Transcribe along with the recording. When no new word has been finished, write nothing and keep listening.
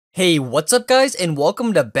Hey, what's up guys, and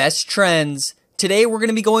welcome to Best Trends. Today we're going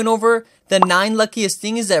to be going over the 9 luckiest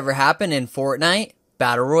things that ever happened in Fortnite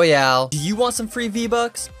Battle Royale. Do you want some free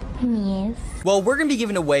V-Bucks? Yes. Well, we're going to be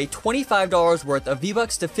giving away $25 worth of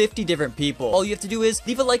V-Bucks to 50 different people. All you have to do is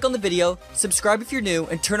leave a like on the video, subscribe if you're new,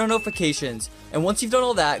 and turn on notifications. And once you've done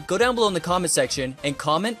all that, go down below in the comment section and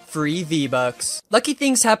comment free V-Bucks. Lucky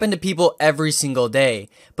things happen to people every single day,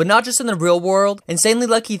 but not just in the real world. Insanely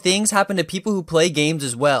lucky things happen to people who play games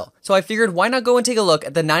as well. So I figured why not go and take a look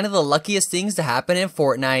at the 9 of the luckiest things to happen in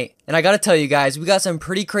Fortnite. And I gotta tell you guys, we got some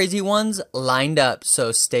pretty crazy ones lined up,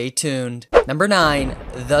 so stay tuned. Number 9,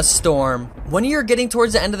 the storm. When you're getting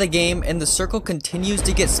towards the end of the game and the circle continues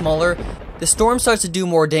to get smaller, the storm starts to do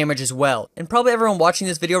more damage as well. And probably everyone watching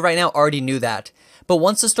this video right now already knew that. But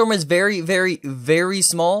once the storm is very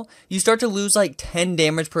small, you start to lose like 10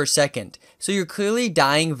 damage per second. So you're clearly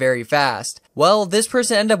dying very fast. Well, this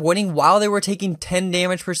person ended up winning while they were taking 10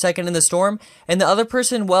 damage per second in the storm. And the other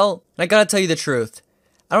person, well, I gotta tell you the truth.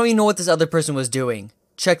 I don't even know what this other person was doing.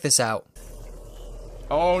 Check this out.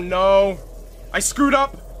 Oh no! I screwed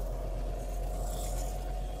up!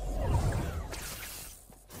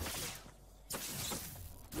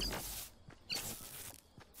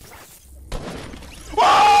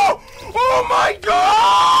 Oh! Oh my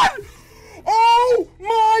god! Oh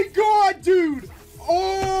my god, dude!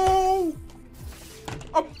 Oh!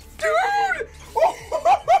 Dude!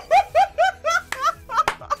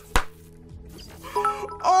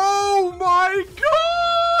 Oh my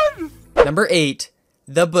god! Number 8,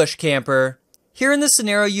 the bush camper. Here in this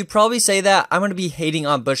scenario, you'd probably say that I'm going to be hating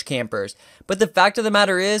on bush campers. But the fact of the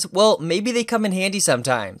matter is, well, maybe they come in handy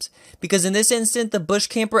sometimes. Because in this instant, the bush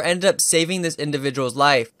camper ended up saving this individual's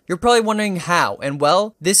life. You're probably wondering how, and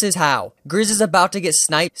well, this is how. Grizz is about to get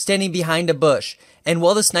sniped standing behind a bush. And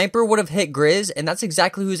well, the sniper would have hit Grizz, and that's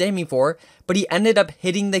exactly who he's aiming for, but he ended up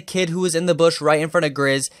hitting the kid who was in the bush right in front of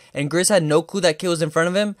Grizz, and Grizz had no clue that kid was in front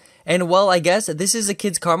of him. And well, I guess this is the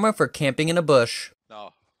kid's karma for camping in a bush.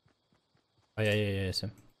 No. Oh, yeah, it's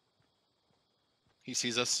him. He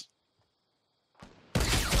sees us.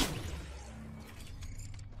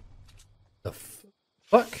 The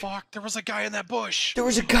fuck? Fuck, there was a guy in that bush. There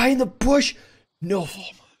was a guy in the bush? No.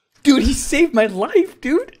 Dude, he saved my life,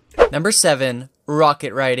 dude. Number 7,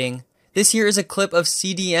 rocket riding. This here is a clip of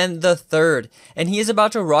CDN the Third, and he is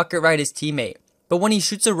about to rocket ride his teammate. But when he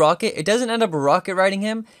shoots a rocket, it doesn't end up rocket riding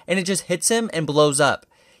him, and it just hits him and blows up.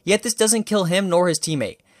 Yet this doesn't kill him nor his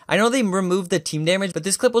teammate. I know they removed the team damage, but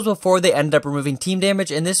this clip was before they ended up removing team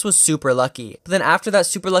damage, and this was super lucky. But then after that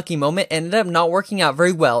super lucky moment, it ended up not working out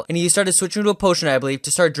very well, and he started switching to a potion, I believe,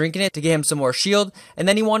 to start drinking it to get him some more shield, and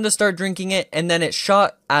then he wanted to start drinking it, and then it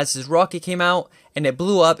shot as his rocket came out, and it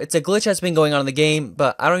blew up. It's a glitch that's been going on in the game,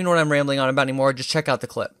 but I don't even know what I'm rambling on about anymore. Just check out the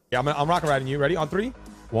clip. Yeah, I'm rocket riding you. Ready? On 3?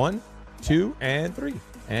 1, 2, and 3.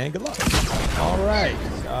 And good luck. Alright.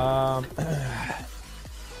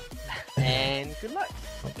 And good luck.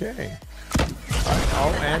 Okay.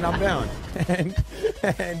 Oh, and I'm down.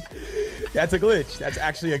 and that's a glitch. That's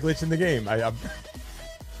actually a glitch in the game.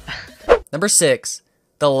 Number 6,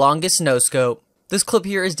 the longest no scope. This clip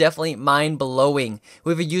here is definitely mind-blowing.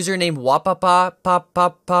 We have a user named Wapapa.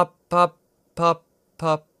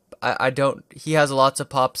 He has lots of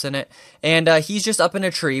pops in it. And he's just up in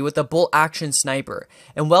a tree with a bolt action sniper.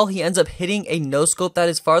 And well, he ends up hitting a no scope that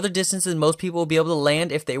is farther distance than most people will be able to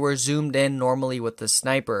land if they were zoomed in normally with the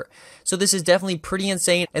sniper. So this is definitely pretty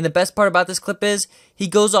insane. And the best part about this clip is he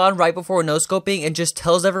goes on right before no scoping and just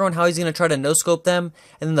tells everyone how he's going to try to no scope them.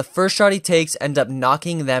 And then the first shot he takes ends up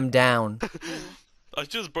knocking them down. I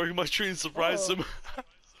just broke my tree and surprised him.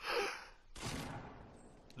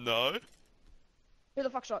 No. Who the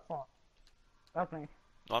fuck shot? Oh. That's me.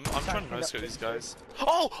 I'm trying to no-scope these guys.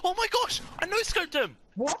 Oh my gosh! I no-scoped him!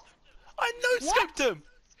 What? I no-scoped him!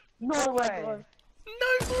 No way.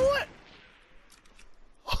 No, what?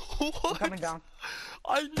 I'm What? coming down.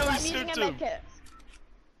 I no-scoped him!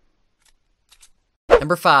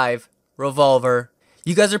 Number 5, revolver.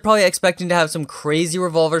 You guys are probably expecting to have some crazy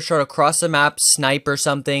revolver shot across the map, snipe or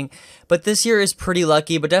something, but this here is pretty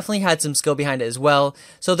lucky, but definitely had some skill behind it as well.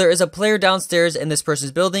 So there is a player downstairs in this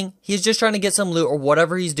person's building. He's just trying to get some loot or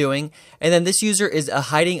whatever he's doing, and then this user is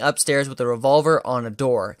hiding upstairs with a revolver on a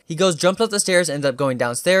door. He jumps up the stairs, ends up going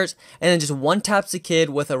downstairs, and then just one taps the kid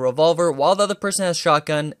with a revolver while the other person has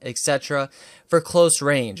shotgun, etc. for close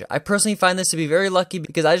range. I personally find this to be very lucky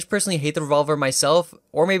because I just personally hate the revolver myself,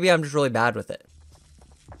 or maybe I'm just really bad with it.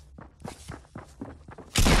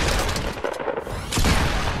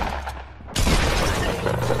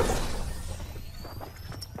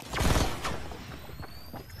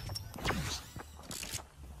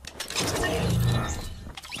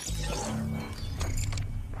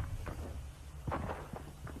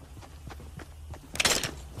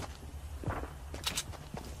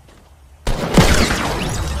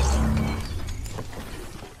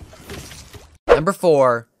 Number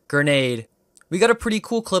 4, grenade. We got a pretty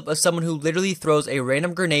cool clip of someone who literally throws a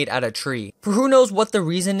random grenade at a tree. For who knows what the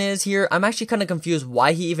reason is here, I'm actually kind of confused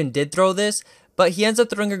why he even did throw this, but he ends up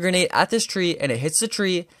throwing a grenade at this tree and it hits the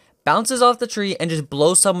tree, bounces off the tree, and just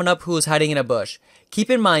blows someone up who was hiding in a bush. Keep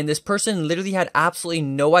in mind, this person literally had absolutely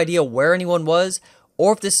no idea where anyone was,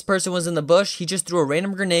 or if this person was in the bush, he just threw a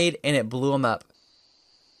random grenade and it blew him up.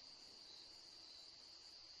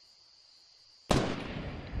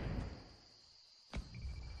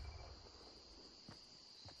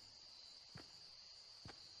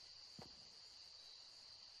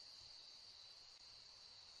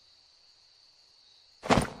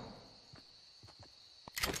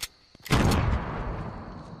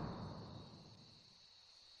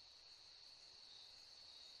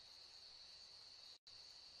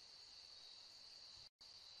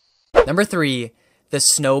 Number 3, the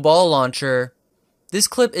snowball launcher. This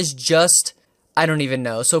clip is just, I don't even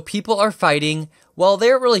know. So people are fighting. Well, they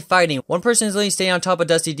aren't really fighting. One person is literally staying on top of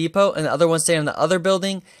Dusty Depot and the other one's staying on the other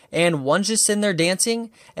building. And one's just sitting there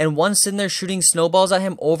dancing and one's sitting there shooting snowballs at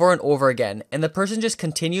him over and over again. And the person just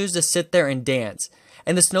continues to sit there and dance.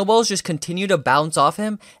 And the snowballs just continue to bounce off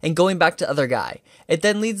him and going back to the other guy. It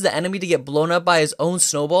then leads the enemy to get blown up by his own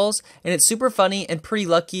snowballs, and it's super funny and pretty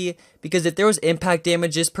lucky because if there was impact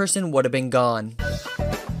damage, this person would have been gone.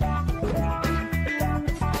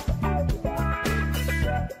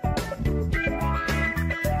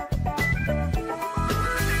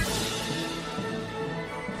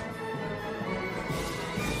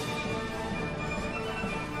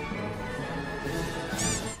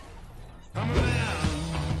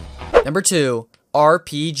 Number 2,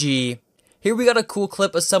 RPG. Here we got a cool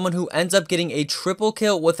clip of someone who ends up getting a triple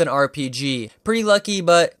kill with an RPG. Pretty lucky,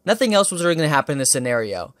 but nothing else was really going to happen in this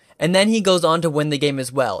scenario. And then he goes on to win the game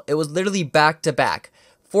as well. It was literally back to back.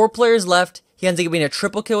 4 players left, he ends up getting a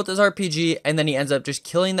triple kill with his RPG, and then he ends up just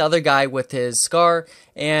killing the other guy with his Scar.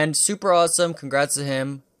 And super awesome, congrats to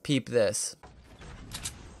him. Peep this.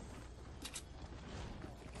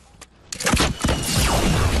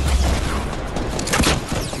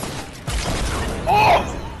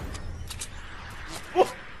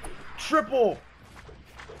 Triple!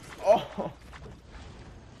 Oh!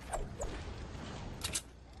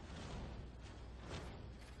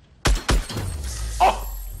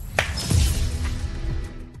 Oh!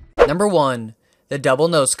 Number 1, the double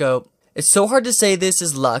no-scope. It's so hard to say this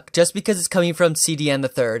is luck just because it's coming from CDN the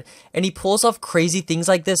Third, and he pulls off crazy things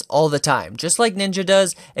like this all the time, just like Ninja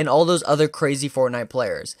does and all those other crazy Fortnite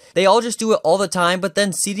players. They all just do it all the time, but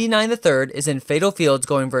then CD9 the Third is in Fatal Fields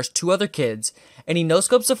going versus 2 other kids, and he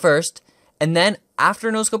no-scopes the first, and then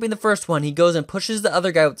after no-scoping the first one, he goes and pushes the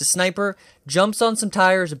other guy with the sniper, jumps on some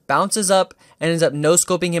tires, bounces up, and ends up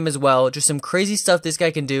no-scoping him as well. Just some crazy stuff this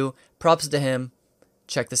guy can do. Props to him.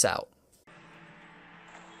 Check this out.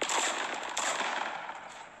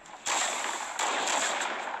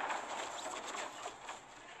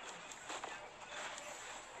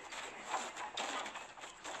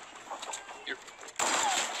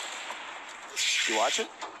 You watch it?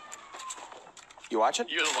 You watch it?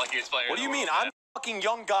 You're the luckiest player. What do you mean? I'm fucking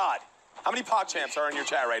young god. How many pop champs are in your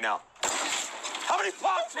chat right now? How many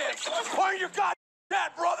pop champs are in your god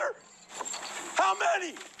chat, brother? How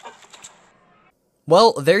many?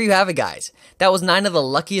 Well, there you have it, guys. That was 9 of the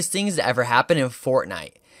luckiest things to ever happen in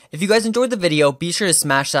Fortnite. If you guys enjoyed the video, be sure to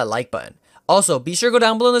smash that like button. Also, be sure to go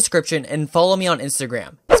down below in the description and follow me on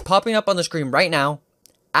Instagram. It's popping up on the screen right now,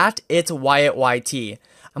 @itswyatyt.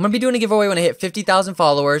 I'm going to be doing a giveaway when I hit 50,000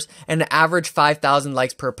 followers and an average 5,000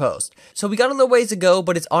 likes per post. So we got a little ways to go,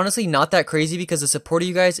 but it's honestly not that crazy because the support of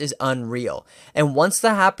you guys is unreal. And once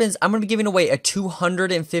that happens, I'm going to be giving away a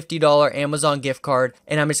 $250 Amazon gift card,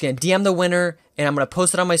 and I'm just going to DM the winner, and I'm going to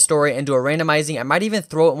post it on my story and do a randomizing. I might even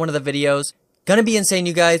throw it in one of the videos. Gonna be insane,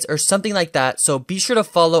 you guys, or something like that. So be sure to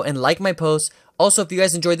follow and like my posts. Also, if you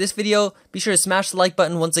guys enjoyed this video, be sure to smash the like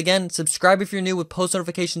button once again. Subscribe if you're new with post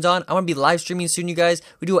notifications on. I'm going to be live streaming soon, you guys.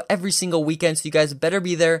 We do it every single weekend, so you guys better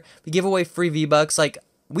be there. We give away free V-Bucks. Like,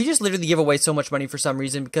 we just literally give away so much money for some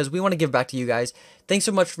reason because we want to give back to you guys. Thanks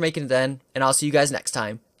so much for making it then, and I'll see you guys next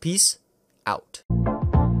time. Peace out.